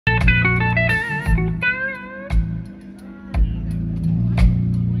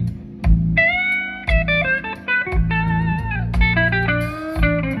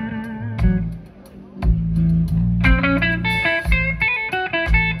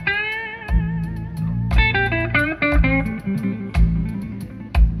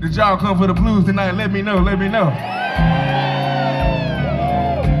Did y'all come for the blues tonight? Let me know, let me know.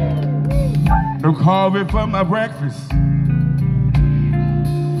 No coffee for my breakfast.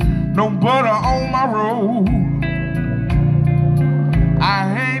 No butter on my roll.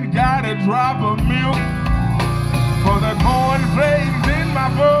 I ain't got a drop of milk for the cornflakes in my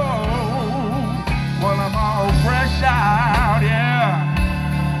bowl. Well, I'm all fresh out, yeah.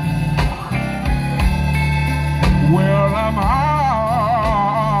 Well, I'm all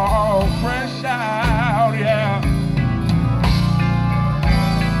fresh out, yeah.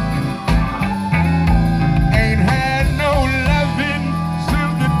 Ain't had no loving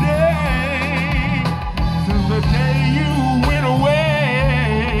since the day you went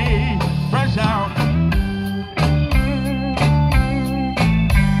away. Fresh out.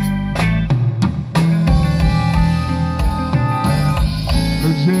 No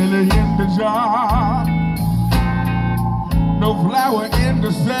jelly in the jar, no flour in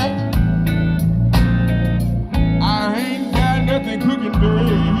the sack. I ain't got nothing cooking, babe.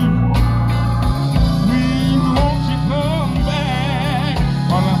 Please won't you come back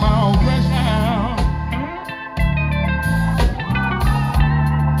while I'm all fresh out.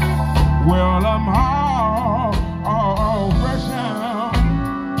 Well, I'm all fresh out.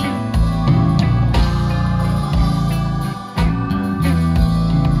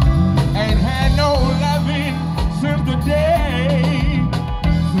 Ain't had no loving since the day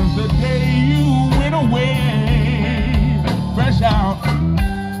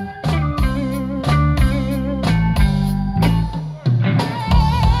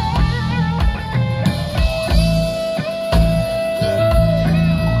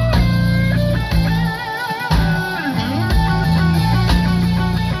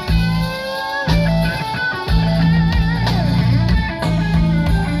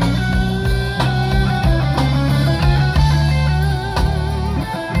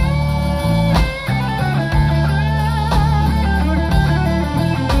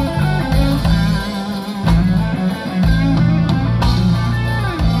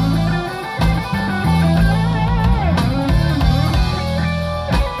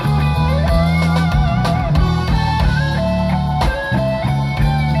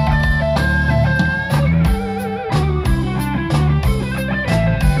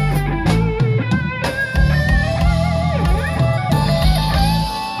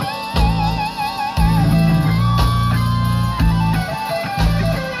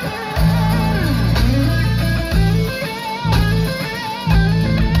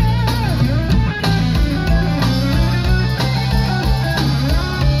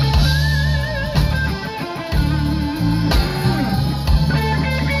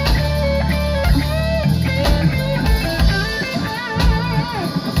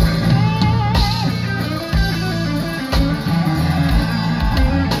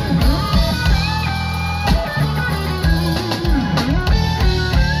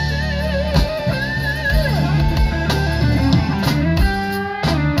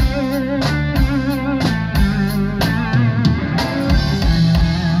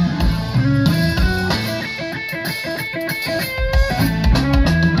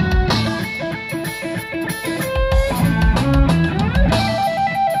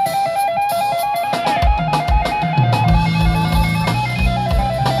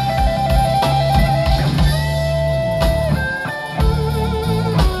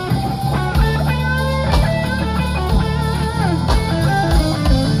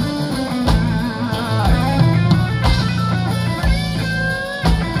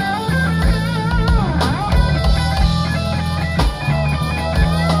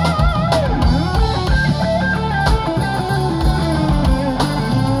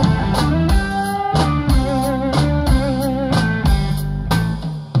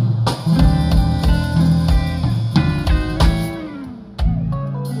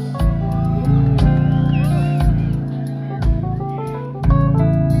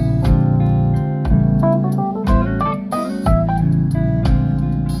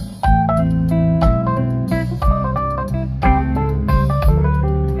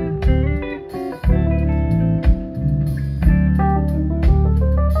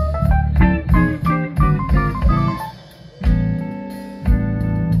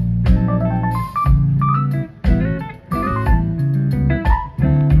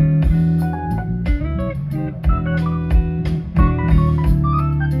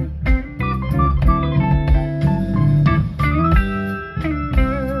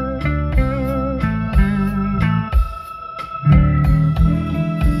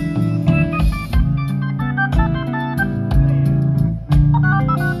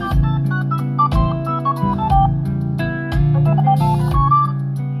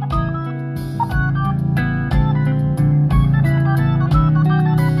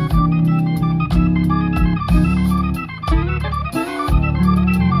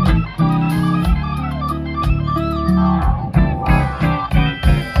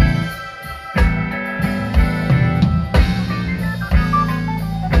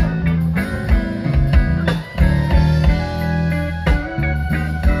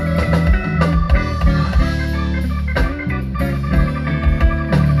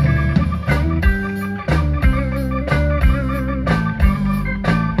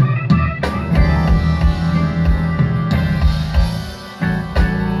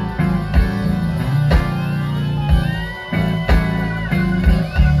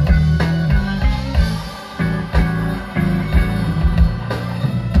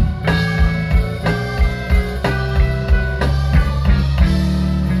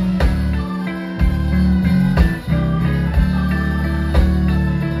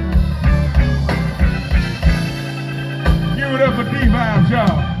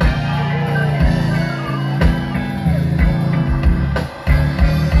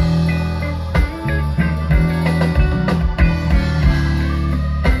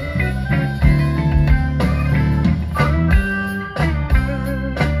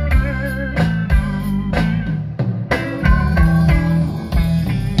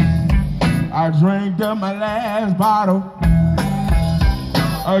I drank up my last bottle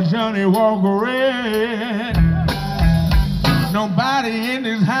of Johnny Walker Red. Nobody in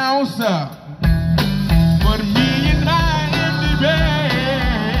this house but me and my empty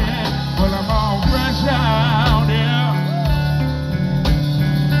bed. Well, I'm all fresh out, yeah.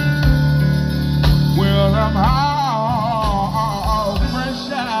 Well, I'm all fresh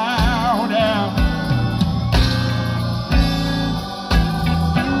out, yeah.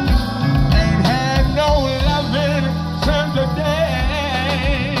 Ain't had no loving since the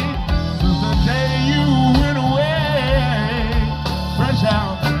day you went away. Fresh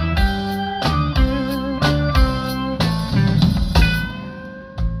out.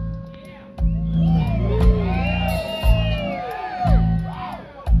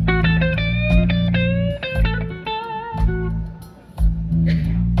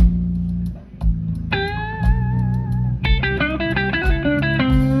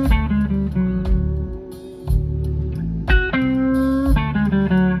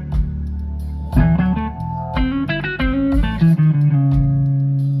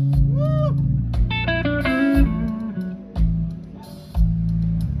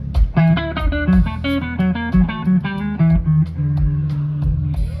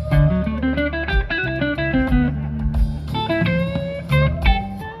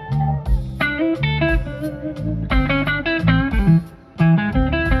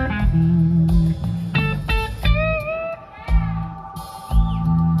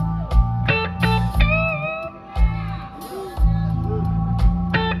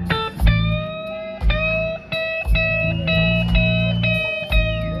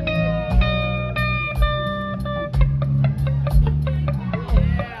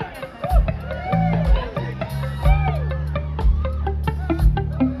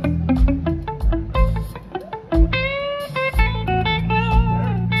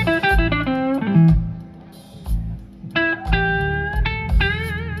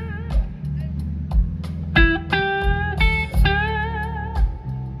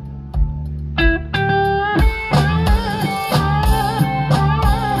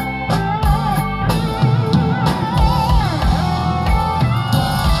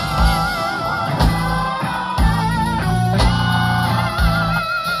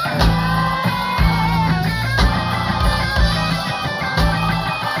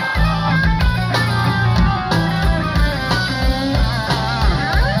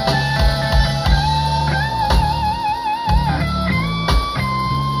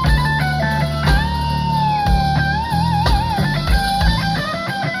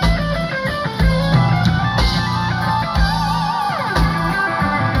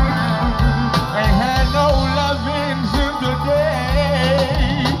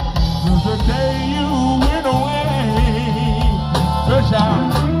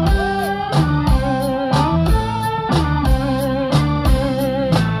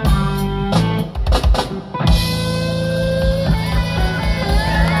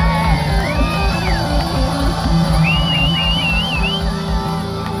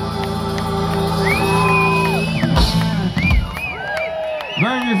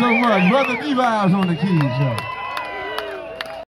 Thank you so much. Brother Levi's on the keys, y'all.